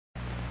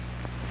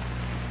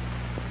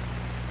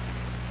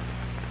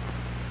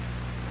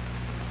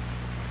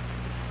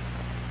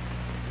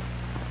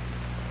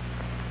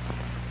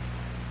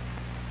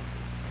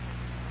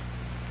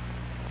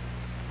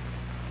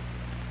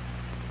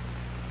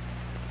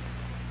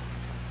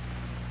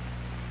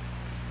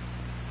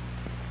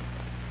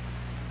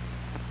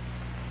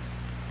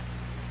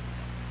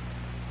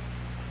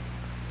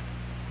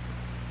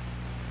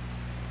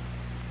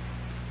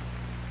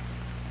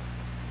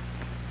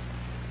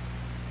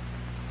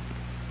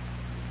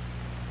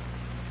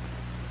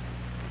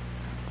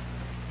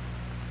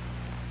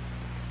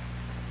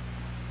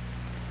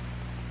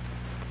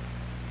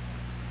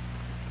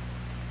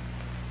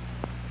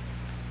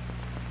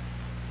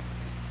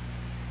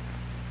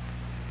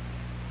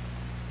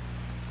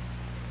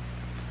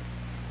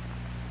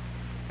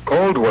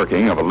Cold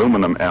working of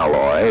aluminum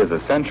alloy is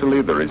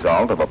essentially the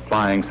result of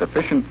applying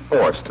sufficient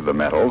force to the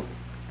metal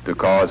to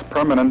cause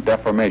permanent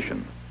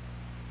deformation.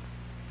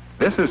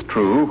 This is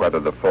true whether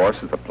the force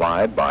is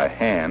applied by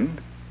hand,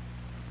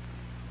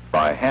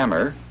 by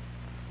hammer,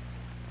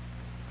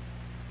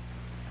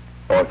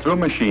 or through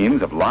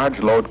machines of large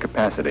load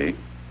capacity,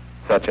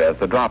 such as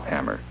the drop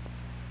hammer.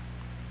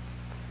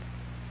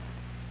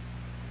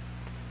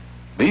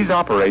 These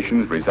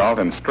operations result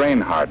in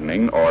strain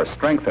hardening or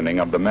strengthening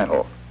of the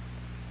metal.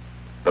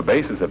 The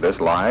basis of this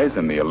lies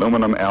in the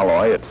aluminum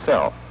alloy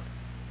itself.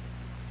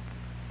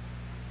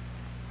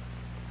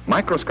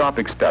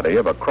 Microscopic study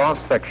of a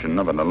cross-section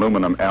of an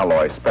aluminum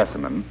alloy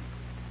specimen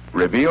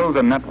reveals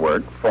a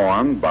network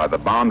formed by the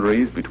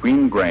boundaries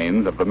between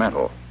grains of the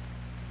metal.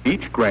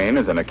 Each grain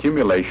is an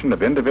accumulation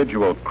of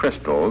individual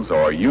crystals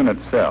or unit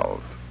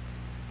cells.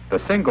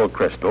 The single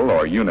crystal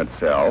or unit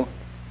cell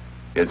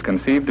is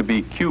conceived to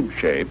be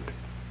cube-shaped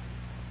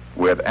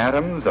with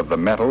atoms of the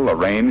metal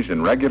arranged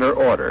in regular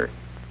order,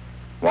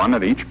 one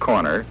at each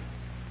corner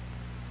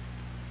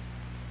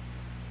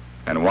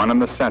and one in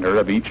the center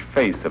of each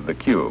face of the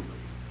cube.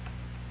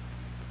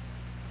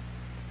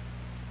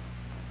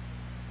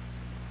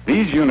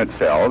 These unit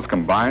cells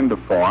combine to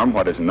form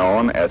what is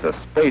known as a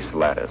space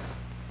lattice.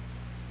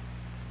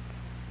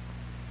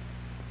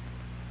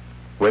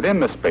 Within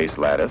the space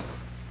lattice,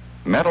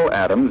 metal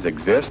atoms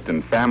exist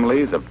in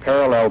families of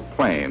parallel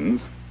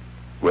planes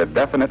with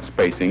definite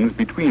spacings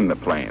between the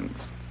planes.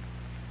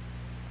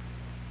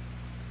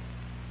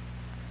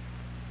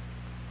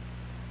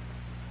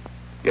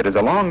 It is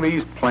along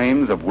these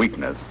planes of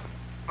weakness,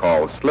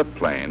 called slip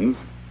planes,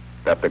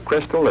 that the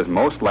crystal is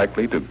most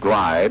likely to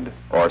glide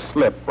or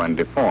slip when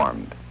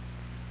deformed.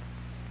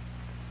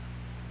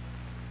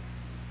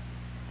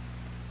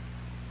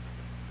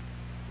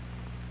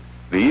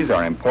 These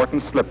are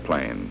important slip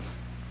planes,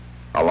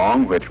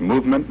 along which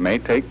movement may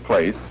take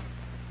place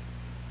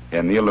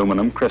in the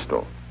aluminum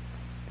crystal.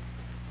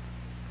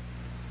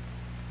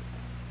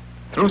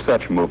 Through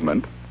such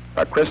movement,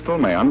 a crystal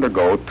may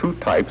undergo two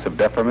types of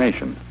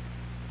deformation.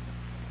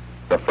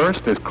 The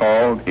first is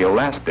called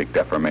elastic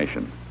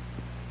deformation.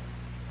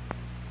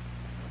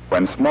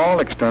 When small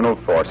external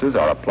forces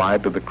are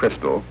applied to the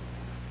crystal,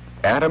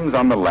 atoms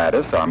on the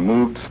lattice are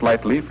moved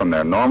slightly from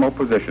their normal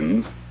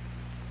positions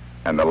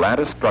and the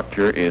lattice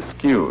structure is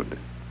skewed.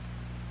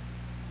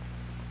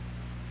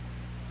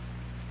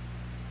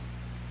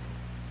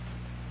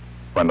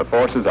 When the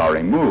forces are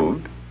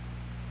removed,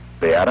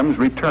 the atoms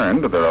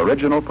return to their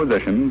original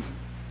positions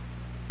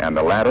and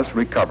the lattice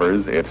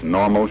recovers its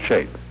normal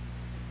shape.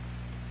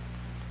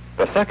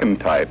 The second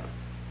type,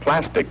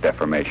 plastic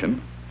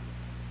deformation,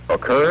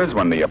 occurs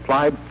when the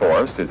applied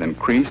force is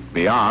increased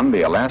beyond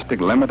the elastic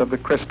limit of the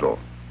crystal.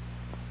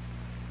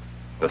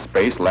 The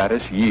space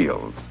lattice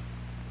yields.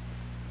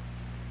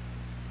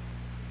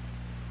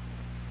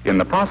 In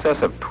the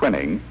process of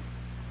twinning,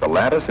 the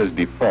lattice is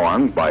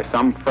deformed by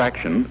some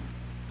fraction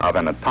of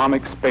an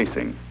atomic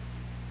spacing.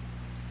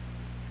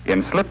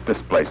 In slip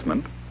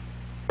displacement,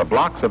 the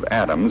blocks of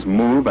atoms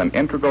move an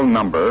integral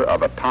number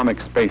of atomic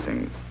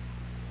spacings.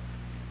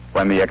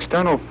 When the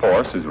external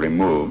force is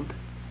removed,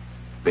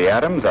 the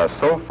atoms are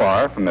so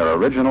far from their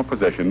original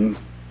positions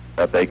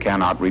that they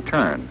cannot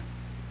return.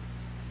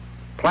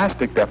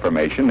 Plastic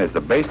deformation is the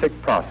basic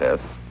process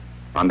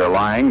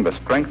underlying the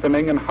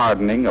strengthening and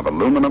hardening of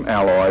aluminum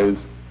alloys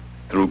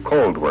through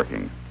cold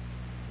working.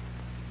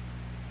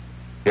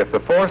 If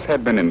the force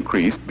had been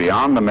increased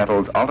beyond the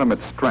metal's ultimate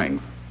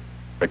strength,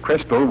 the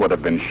crystal would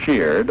have been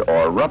sheared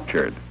or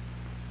ruptured.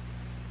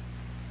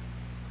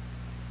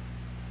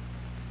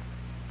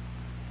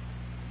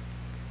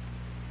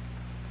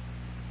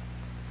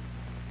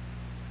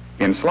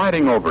 In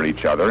sliding over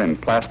each other in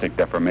plastic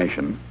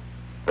deformation,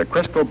 the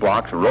crystal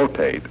blocks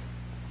rotate,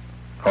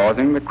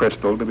 causing the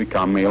crystal to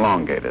become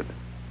elongated.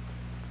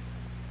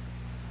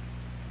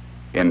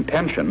 In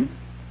tension,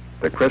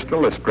 the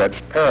crystal is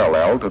stretched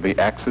parallel to the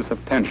axis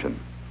of tension.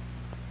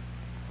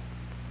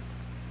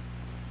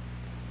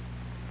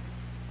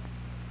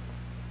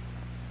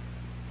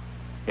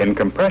 In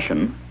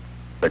compression,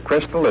 the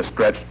crystal is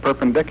stretched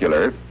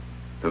perpendicular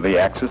to the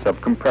axis of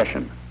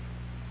compression.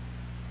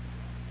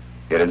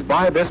 It is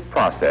by this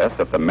process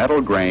that the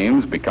metal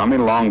grains become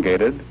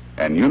elongated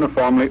and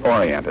uniformly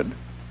oriented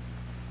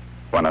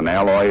when an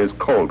alloy is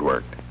cold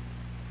worked.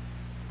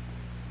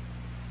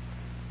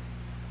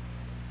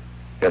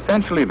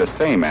 Essentially the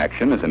same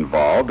action is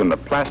involved in the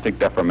plastic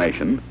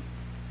deformation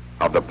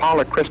of the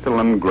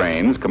polycrystalline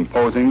grains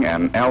composing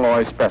an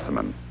alloy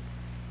specimen.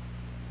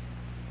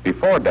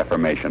 Before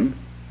deformation,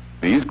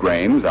 these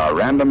grains are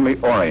randomly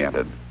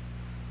oriented,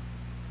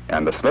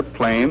 and the slip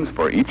planes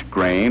for each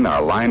grain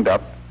are lined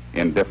up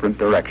in different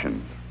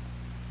directions.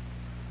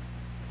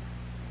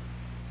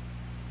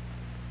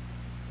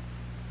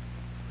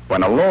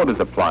 When a load is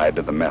applied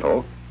to the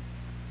metal,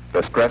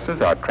 the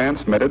stresses are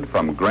transmitted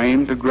from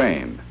grain to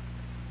grain.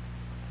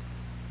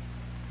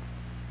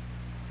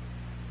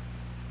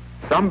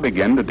 Some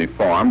begin to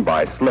deform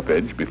by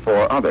slippage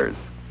before others.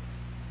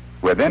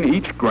 Within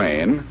each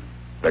grain,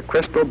 the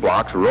crystal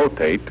blocks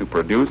rotate to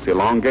produce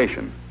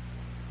elongation.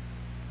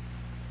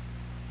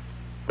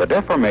 The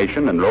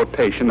deformation and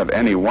rotation of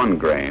any one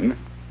grain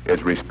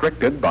is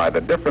restricted by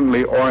the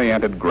differently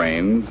oriented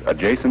grains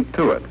adjacent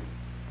to it.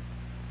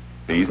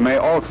 These may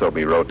also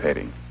be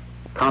rotating.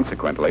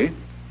 Consequently,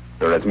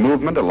 there is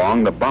movement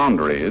along the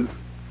boundaries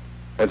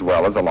as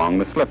well as along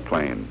the slip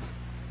planes.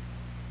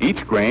 Each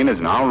grain is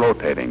now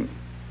rotating,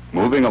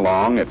 moving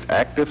along its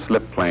active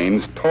slip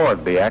planes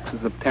toward the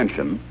axis of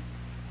tension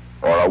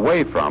or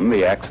away from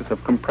the axis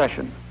of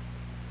compression.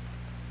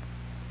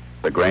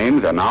 The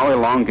grains are now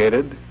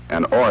elongated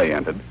and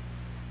oriented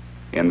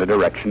in the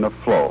direction of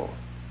flow.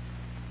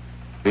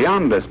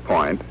 Beyond this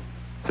point,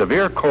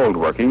 severe cold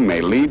working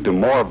may lead to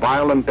more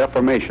violent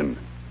deformation,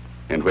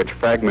 in which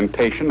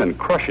fragmentation and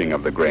crushing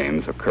of the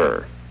grains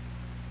occur.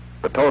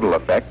 The total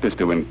effect is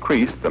to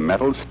increase the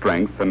metal's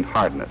strength and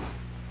hardness.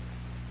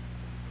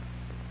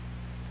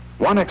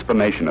 One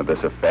explanation of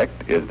this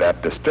effect is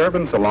that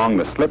disturbance along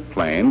the slip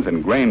planes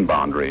and grain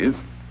boundaries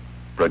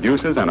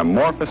produces an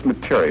amorphous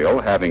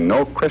material having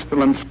no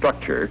crystalline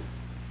structure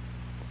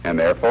and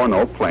therefore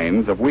no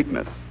planes of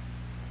weakness.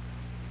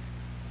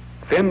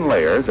 Thin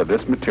layers of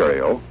this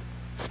material,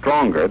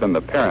 stronger than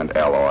the parent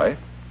alloy,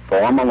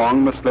 form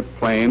along the slip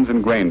planes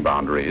and grain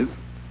boundaries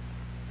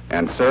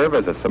and serve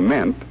as a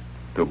cement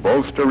to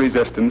bolster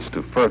resistance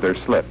to further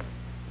slip.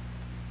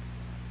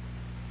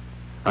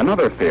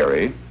 Another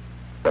theory,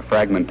 the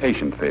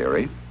fragmentation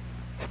theory,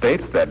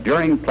 states that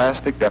during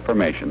plastic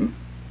deformation,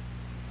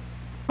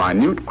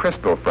 minute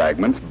crystal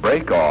fragments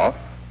break off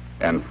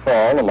and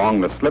fall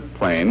along the slip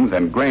planes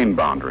and grain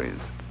boundaries.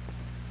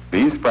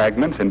 These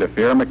fragments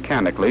interfere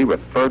mechanically with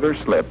further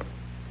slip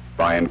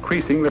by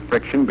increasing the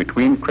friction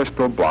between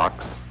crystal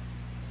blocks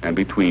and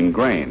between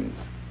grains.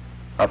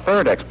 A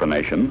third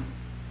explanation,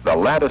 the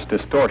lattice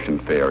distortion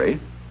theory,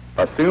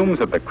 assumes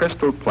that the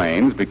crystal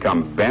planes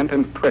become bent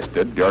and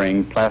twisted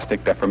during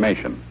plastic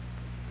deformation.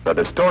 The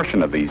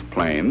distortion of these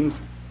planes,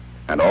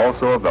 and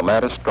also of the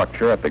lattice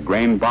structure at the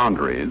grain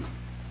boundaries,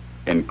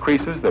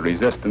 increases the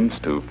resistance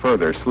to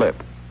further slip.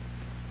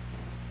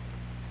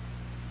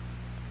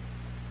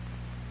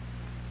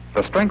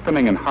 The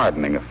strengthening and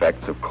hardening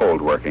effects of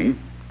cold working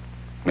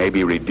may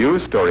be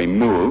reduced or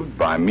removed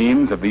by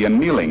means of the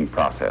annealing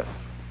process,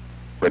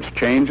 which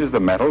changes the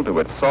metal to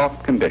its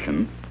soft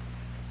condition,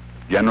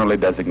 generally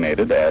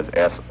designated as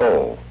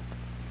SO.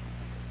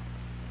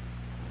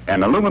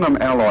 An aluminum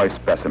alloy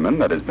specimen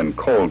that has been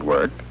cold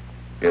worked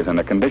is in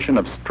a condition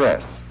of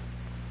stress.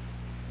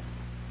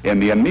 In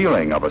the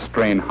annealing of a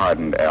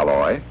strain-hardened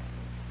alloy,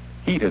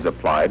 heat is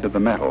applied to the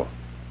metal.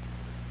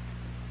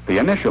 The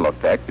initial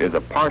effect is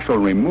a partial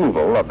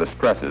removal of the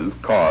stresses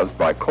caused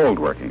by cold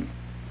working.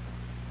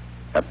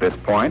 At this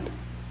point,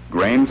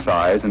 grain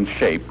size and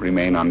shape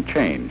remain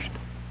unchanged.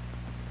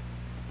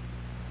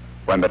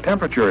 When the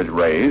temperature is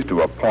raised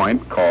to a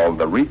point called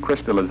the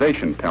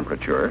recrystallization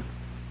temperature,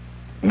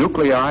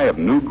 nuclei of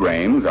new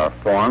grains are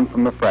formed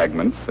from the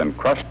fragments and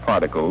crushed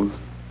particles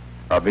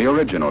of the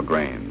original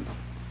grains.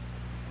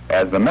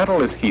 As the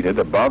metal is heated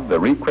above the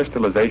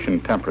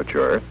recrystallization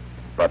temperature,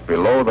 but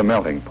below the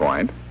melting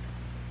point,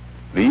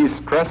 these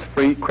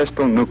stress-free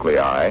crystal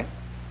nuclei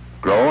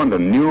grow into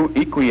new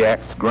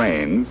equiaxed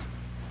grains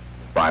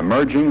by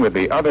merging with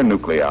the other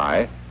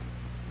nuclei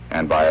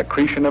and by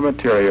accretion of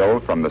material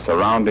from the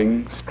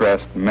surrounding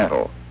stressed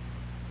metal.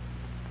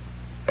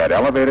 At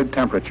elevated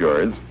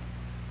temperatures,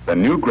 the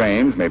new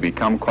grains may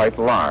become quite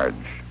large.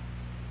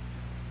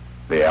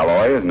 The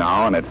alloy is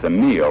now in its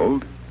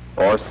annealed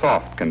or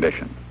soft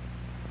condition.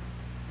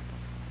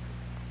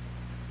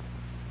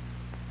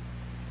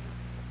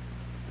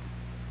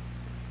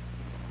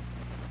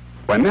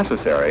 When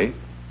necessary,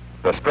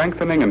 the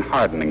strengthening and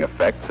hardening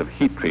effects of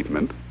heat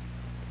treatment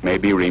may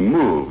be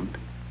removed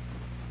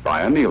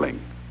by annealing.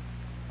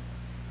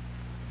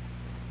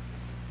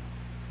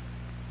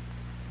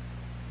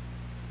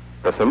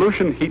 The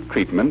solution heat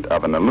treatment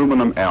of an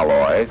aluminum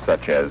alloy,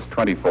 such as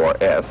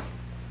 24S,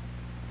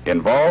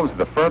 involves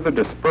the further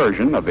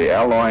dispersion of the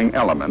alloying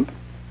element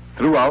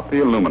throughout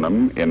the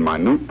aluminum in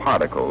minute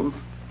particles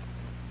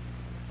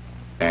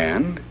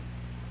and,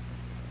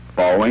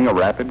 following a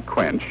rapid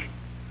quench,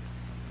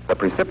 the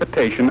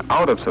precipitation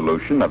out of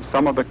solution of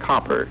some of the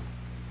copper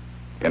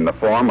in the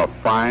form of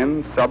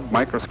fine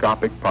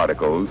submicroscopic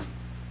particles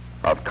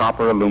of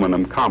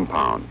copper-aluminum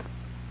compound.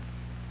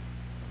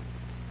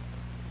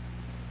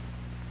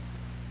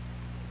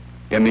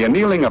 In the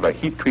annealing of a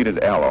heat-treated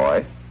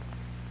alloy,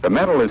 the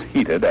metal is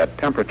heated at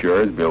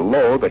temperatures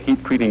below the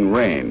heat-treating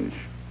range.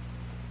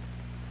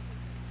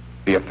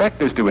 The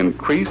effect is to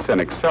increase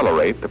and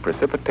accelerate the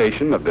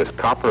precipitation of this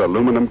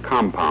copper-aluminum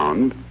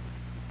compound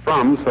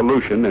from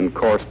solution in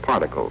coarse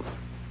particles.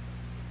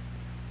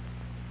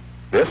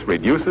 This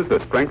reduces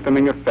the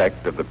strengthening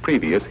effect of the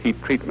previous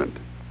heat treatment.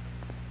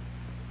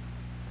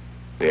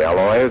 The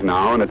alloy is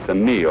now in its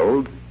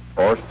annealed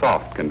or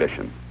soft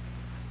condition.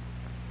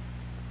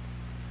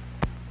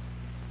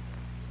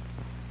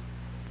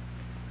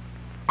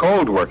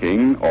 Cold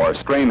working or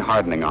strain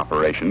hardening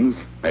operations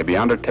may be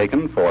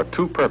undertaken for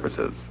two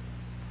purposes.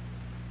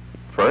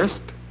 First,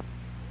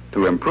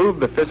 to improve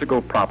the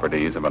physical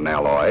properties of an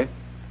alloy,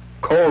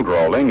 cold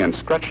rolling and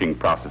stretching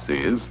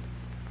processes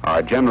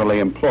are generally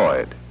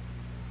employed.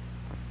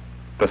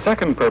 The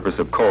second purpose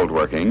of cold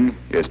working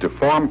is to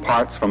form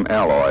parts from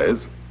alloys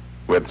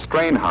with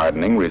strain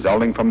hardening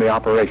resulting from the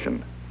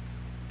operation.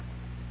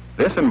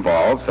 This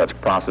involves such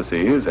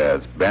processes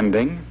as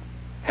bending,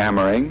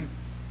 hammering,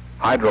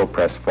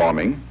 hydropress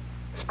forming,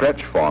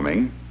 stretch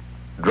forming,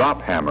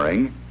 drop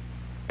hammering,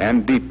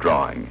 and deep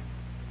drawing.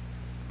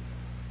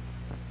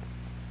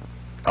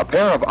 A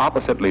pair of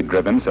oppositely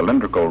driven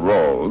cylindrical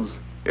rolls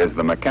is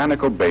the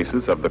mechanical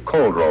basis of the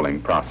cold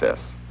rolling process.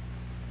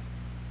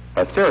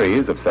 A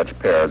series of such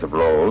pairs of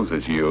rolls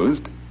is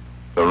used,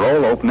 the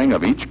roll opening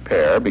of each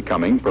pair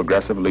becoming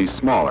progressively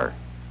smaller.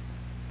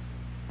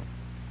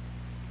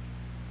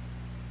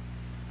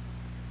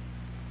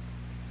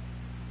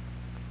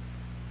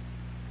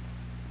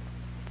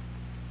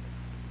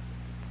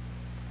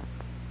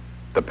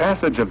 The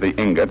passage of the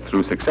ingot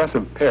through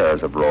successive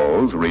pairs of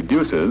rolls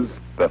reduces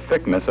the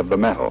thickness of the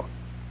metal.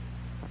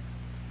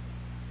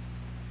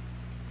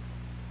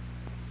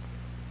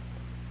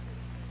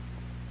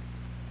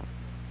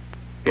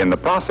 In the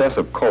process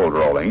of cold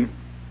rolling,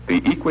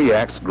 the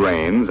equiax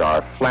grains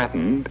are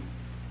flattened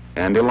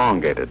and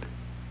elongated.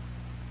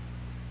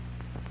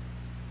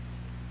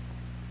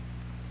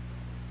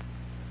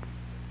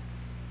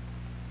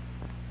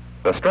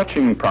 The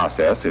stretching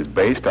process is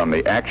based on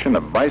the action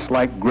of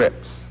vise-like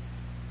grips,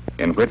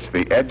 in which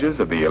the edges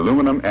of the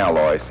aluminum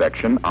alloy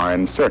section are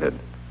inserted.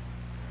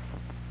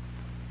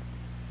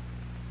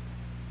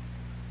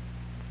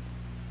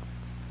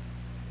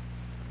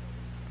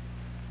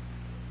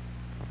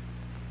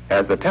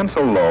 As the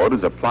tensile load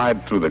is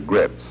applied through the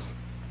grips,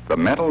 the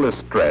metal is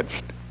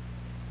stretched,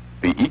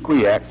 the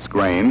equiax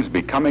grains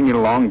becoming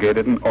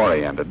elongated and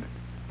oriented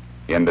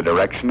in the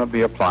direction of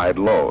the applied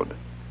load.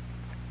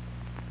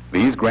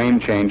 These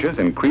grain changes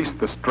increase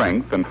the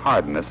strength and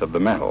hardness of the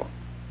metal.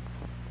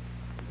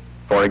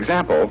 For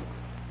example,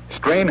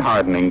 strain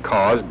hardening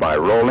caused by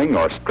rolling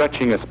or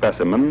stretching a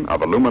specimen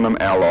of aluminum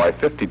alloy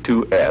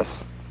 52S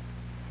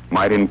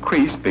might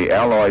increase the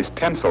alloy's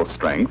tensile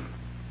strength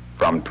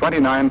from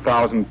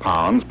 29,000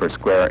 pounds per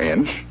square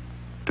inch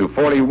to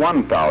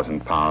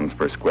 41,000 pounds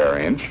per square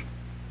inch,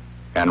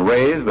 and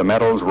raise the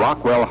metal's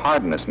Rockwell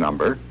hardness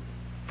number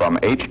from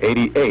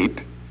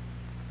H88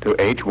 to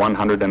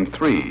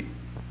H103.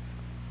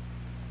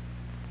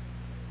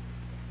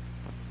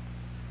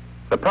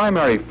 The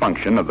primary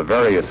function of the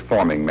various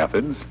forming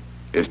methods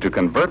is to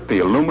convert the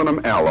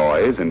aluminum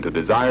alloys into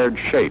desired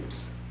shapes.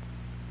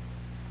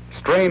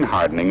 Strain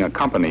hardening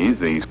accompanies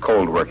these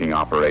cold working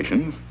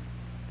operations,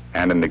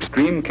 and in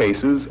extreme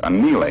cases,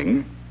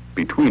 annealing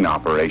between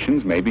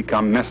operations may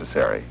become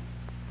necessary.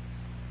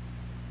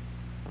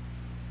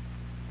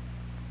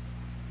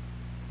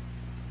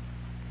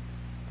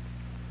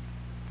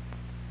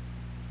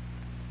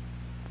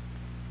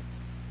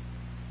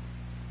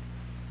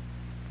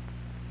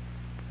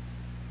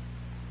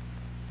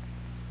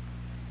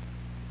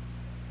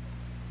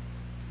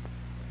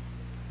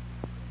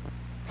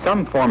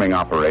 Some forming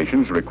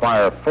operations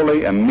require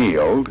fully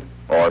annealed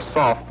or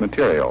soft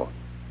material.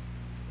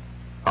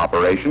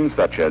 Operations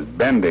such as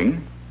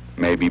bending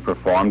may be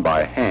performed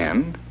by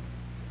hand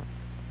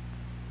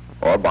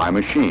or by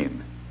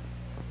machine.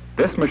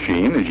 This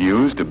machine is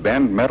used to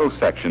bend metal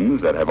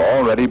sections that have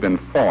already been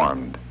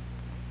formed,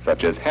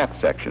 such as hat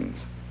sections.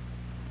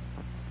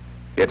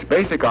 Its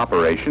basic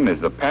operation is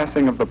the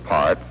passing of the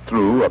part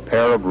through a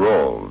pair of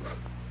rolls.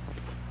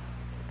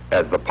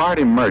 As the part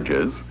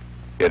emerges,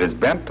 it is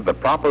bent to the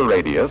proper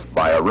radius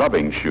by a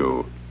rubbing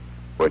shoe,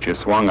 which is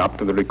swung up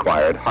to the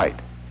required height.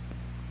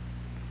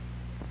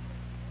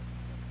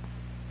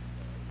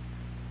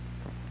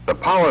 The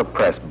power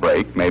press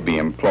brake may be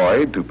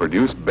employed to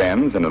produce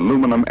bends in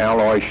aluminum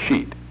alloy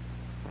sheet.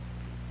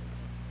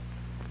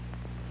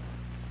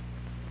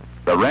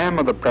 The ram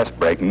of the press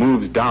brake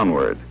moves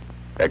downward,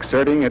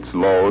 exerting its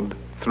load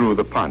through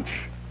the punch.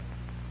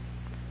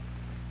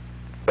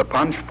 The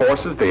punch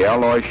forces the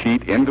alloy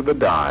sheet into the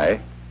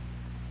die,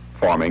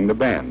 forming the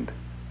bend.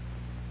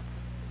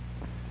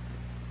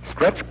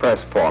 Stretch press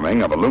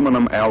forming of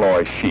aluminum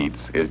alloy sheets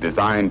is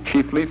designed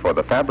chiefly for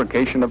the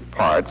fabrication of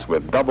parts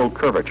with double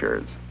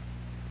curvatures.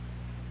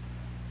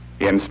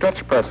 In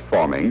stretch press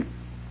forming,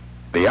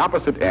 the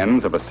opposite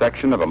ends of a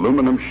section of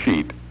aluminum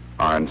sheet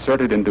are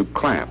inserted into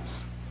clamps.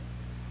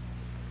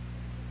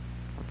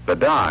 The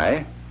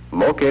die,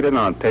 located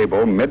on a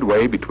table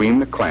midway between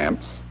the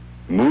clamps,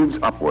 moves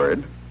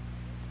upward,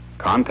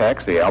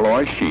 contacts the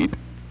alloy sheet,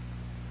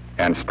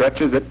 and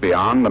stretches it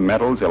beyond the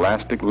metal's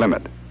elastic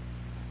limit.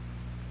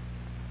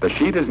 The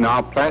sheet is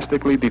now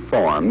plastically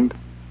deformed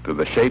to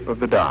the shape of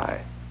the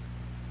die.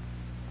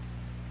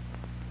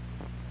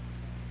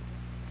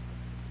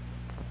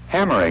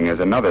 Hammering is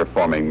another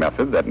forming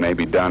method that may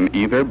be done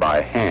either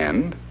by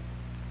hand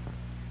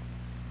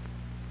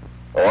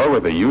or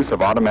with the use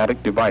of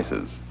automatic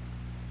devices.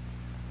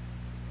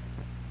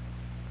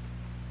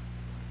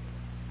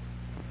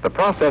 The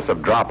process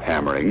of drop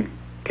hammering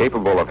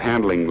capable of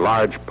handling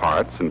large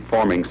parts and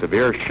forming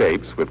severe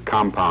shapes with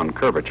compound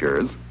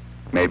curvatures,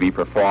 may be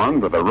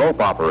performed with a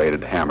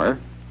rope-operated hammer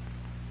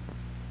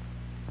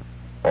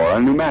or a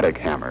pneumatic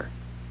hammer.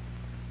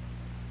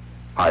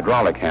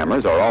 Hydraulic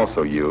hammers are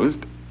also used,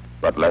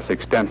 but less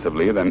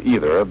extensively than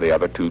either of the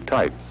other two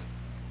types.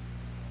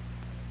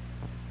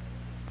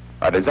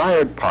 A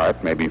desired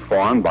part may be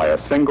formed by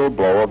a single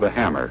blow of the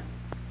hammer,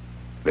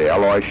 the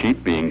alloy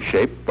sheet being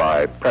shaped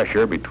by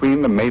pressure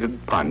between the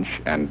mated punch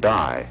and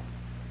die.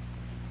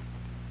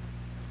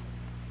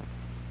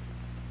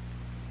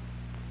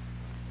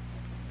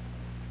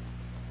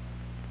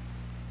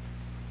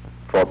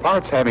 For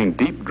parts having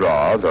deep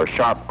draws or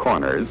sharp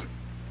corners,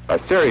 a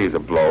series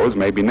of blows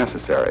may be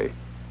necessary,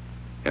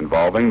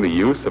 involving the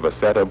use of a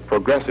set of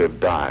progressive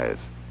dies.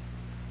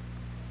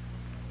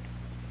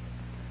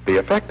 The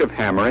effect of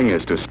hammering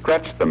is to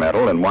stretch the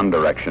metal in one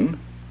direction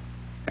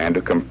and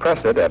to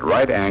compress it at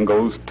right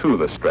angles to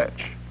the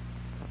stretch.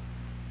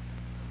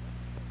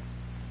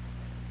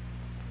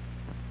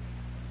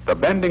 The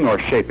bending or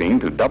shaping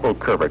to double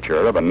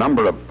curvature of a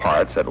number of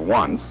parts at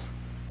once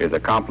is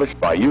accomplished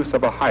by use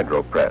of a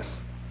hydropress.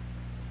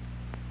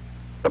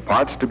 The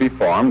parts to be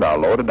formed are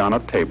loaded on a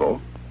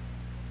table,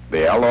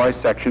 the alloy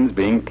sections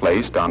being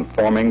placed on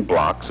forming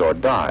blocks or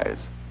dies.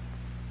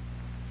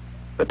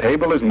 The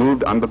table is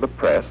moved under the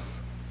press,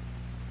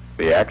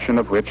 the action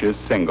of which is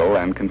single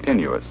and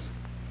continuous.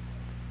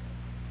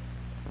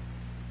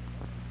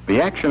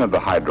 The action of the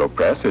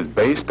hydropress is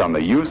based on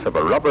the use of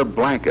a rubber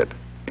blanket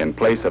in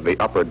place of the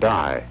upper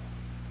die.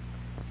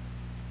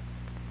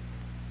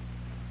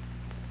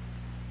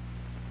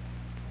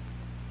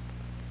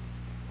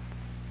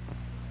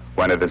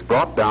 When it is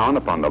brought down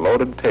upon the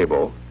loaded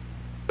table,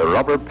 the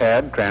rubber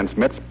pad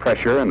transmits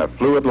pressure in a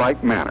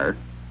fluid-like manner,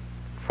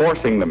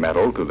 forcing the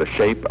metal to the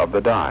shape of the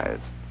dies.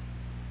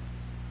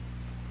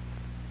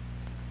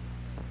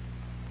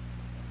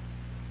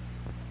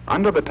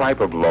 Under the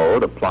type of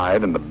load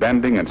applied in the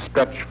bending and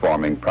stretch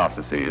forming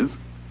processes,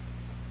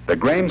 the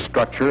grain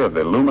structure of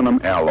the aluminum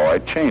alloy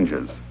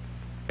changes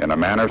in a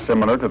manner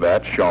similar to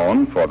that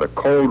shown for the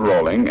cold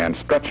rolling and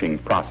stretching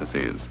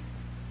processes.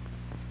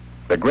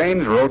 The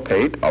grains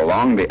rotate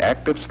along the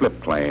active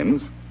slip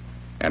planes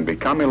and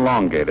become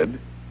elongated,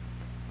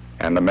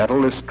 and the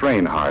metal is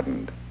strain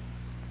hardened.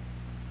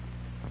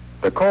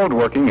 The cold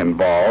working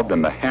involved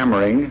in the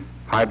hammering,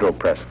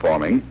 hydropress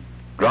forming,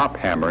 drop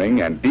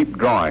hammering, and deep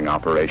drawing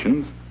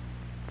operations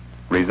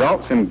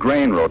results in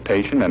grain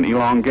rotation and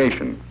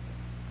elongation.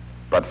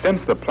 But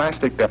since the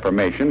plastic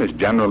deformation is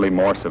generally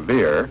more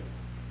severe,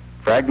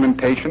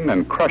 fragmentation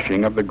and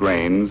crushing of the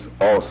grains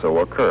also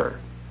occur.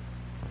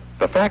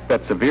 The fact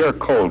that severe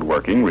cold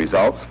working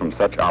results from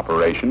such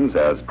operations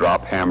as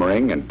drop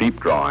hammering and deep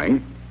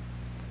drawing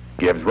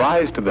gives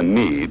rise to the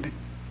need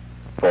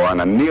for an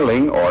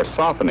annealing or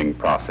softening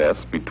process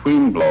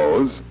between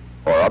blows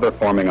or other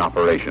forming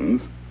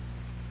operations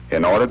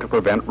in order to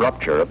prevent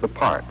rupture of the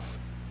parts.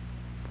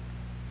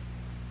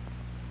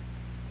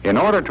 In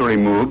order to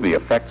remove the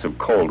effects of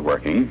cold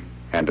working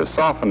and to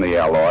soften the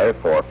alloy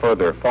for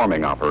further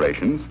forming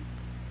operations,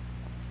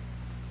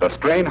 the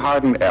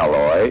strain-hardened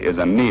alloy is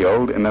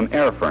annealed in an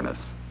air furnace.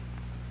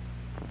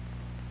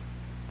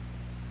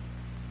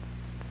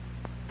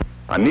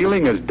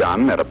 Annealing is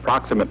done at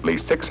approximately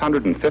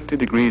 650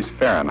 degrees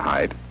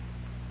Fahrenheit,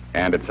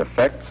 and its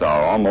effects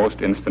are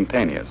almost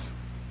instantaneous.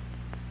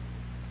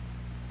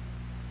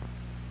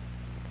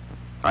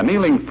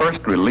 Annealing first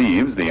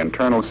relieves the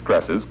internal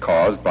stresses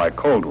caused by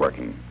cold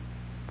working.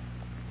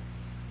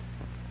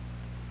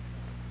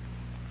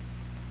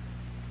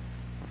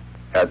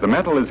 As the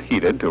metal is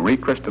heated to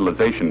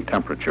recrystallization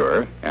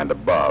temperature and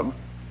above,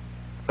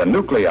 the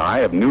nuclei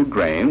of new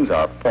grains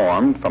are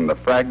formed from the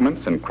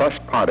fragments and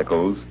crushed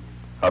particles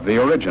of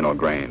the original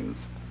grains.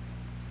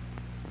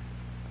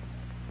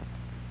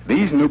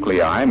 These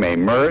nuclei may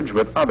merge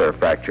with other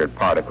fractured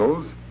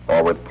particles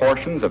or with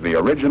portions of the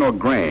original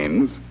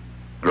grains,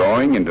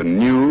 growing into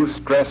new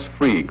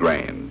stress-free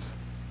grains.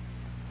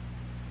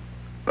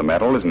 The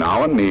metal is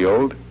now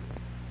annealed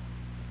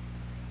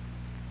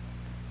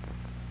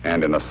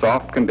and in a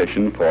soft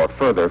condition for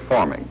further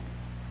forming.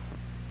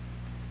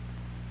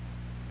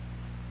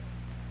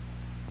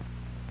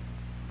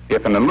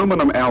 If an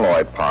aluminum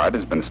alloy part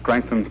has been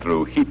strengthened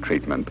through heat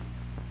treatment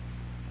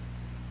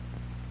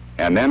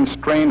and then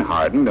strain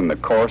hardened in the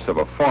course of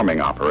a forming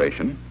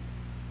operation,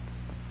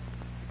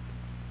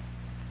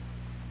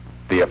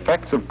 the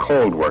effects of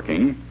cold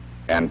working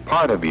and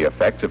part of the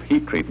effects of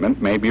heat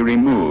treatment may be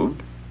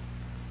removed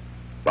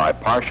by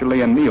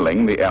partially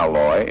annealing the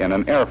alloy in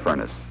an air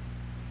furnace.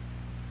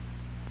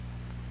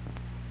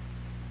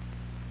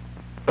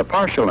 The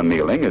partial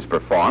annealing is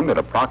performed at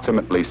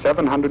approximately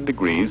 700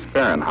 degrees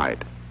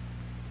Fahrenheit.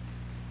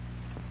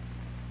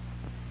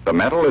 The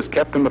metal is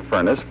kept in the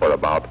furnace for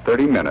about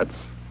 30 minutes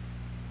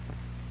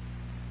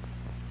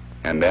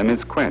and then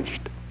is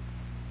quenched.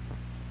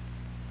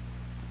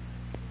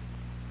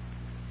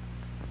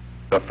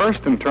 The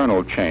first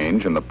internal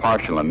change in the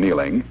partial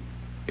annealing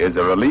is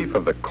a relief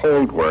of the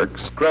cold work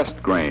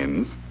stressed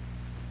grains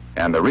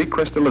and the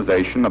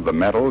recrystallization of the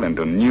metal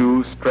into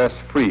new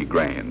stress-free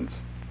grains.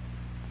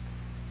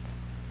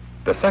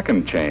 The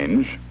second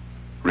change,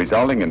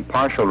 resulting in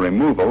partial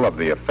removal of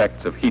the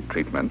effects of heat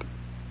treatment,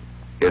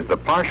 is the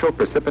partial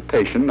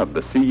precipitation of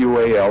the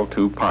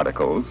CuAl2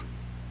 particles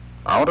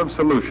out of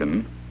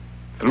solution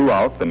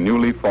throughout the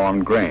newly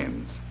formed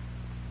grains.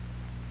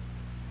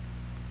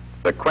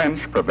 The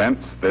quench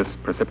prevents this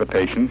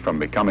precipitation from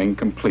becoming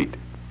complete.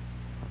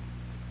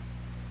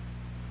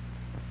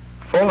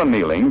 Full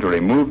annealing to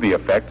remove the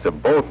effects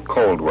of both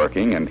cold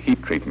working and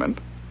heat treatment,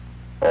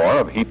 or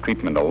of heat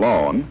treatment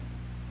alone,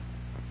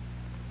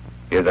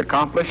 is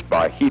accomplished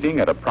by heating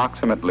at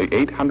approximately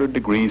 800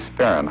 degrees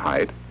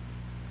Fahrenheit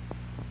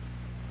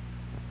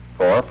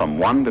for from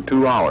 1 to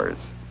 2 hours.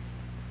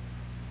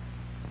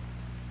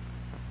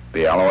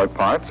 The alloy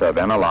parts are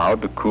then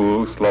allowed to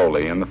cool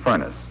slowly in the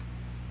furnace.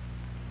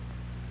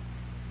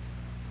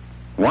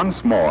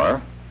 Once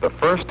more, the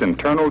first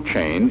internal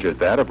change is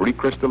that of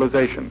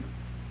recrystallization,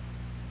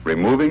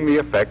 removing the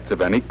effects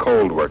of any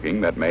cold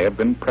working that may have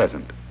been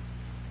present.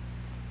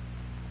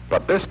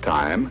 But this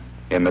time,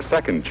 in the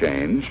second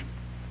change,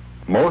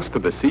 most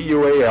of the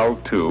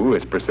CuAl2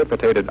 is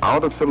precipitated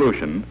out of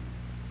solution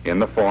in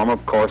the form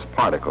of coarse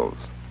particles.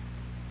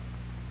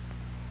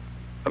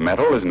 The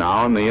metal is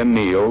now in the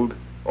annealed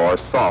or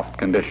soft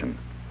condition.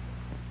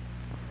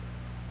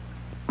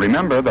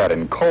 Remember that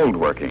in cold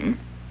working,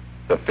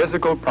 the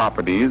physical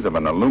properties of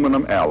an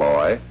aluminum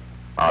alloy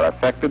are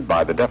affected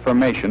by the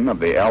deformation of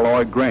the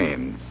alloy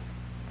grains.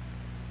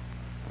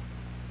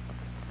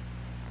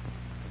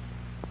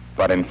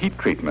 But in heat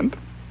treatment,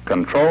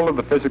 control of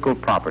the physical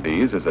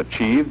properties is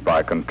achieved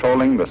by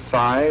controlling the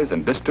size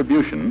and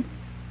distribution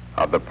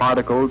of the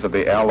particles of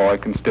the alloy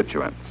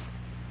constituents.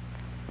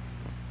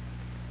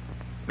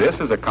 This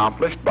is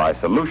accomplished by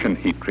solution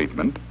heat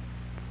treatment,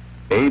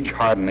 age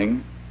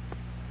hardening,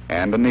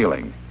 and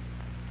annealing.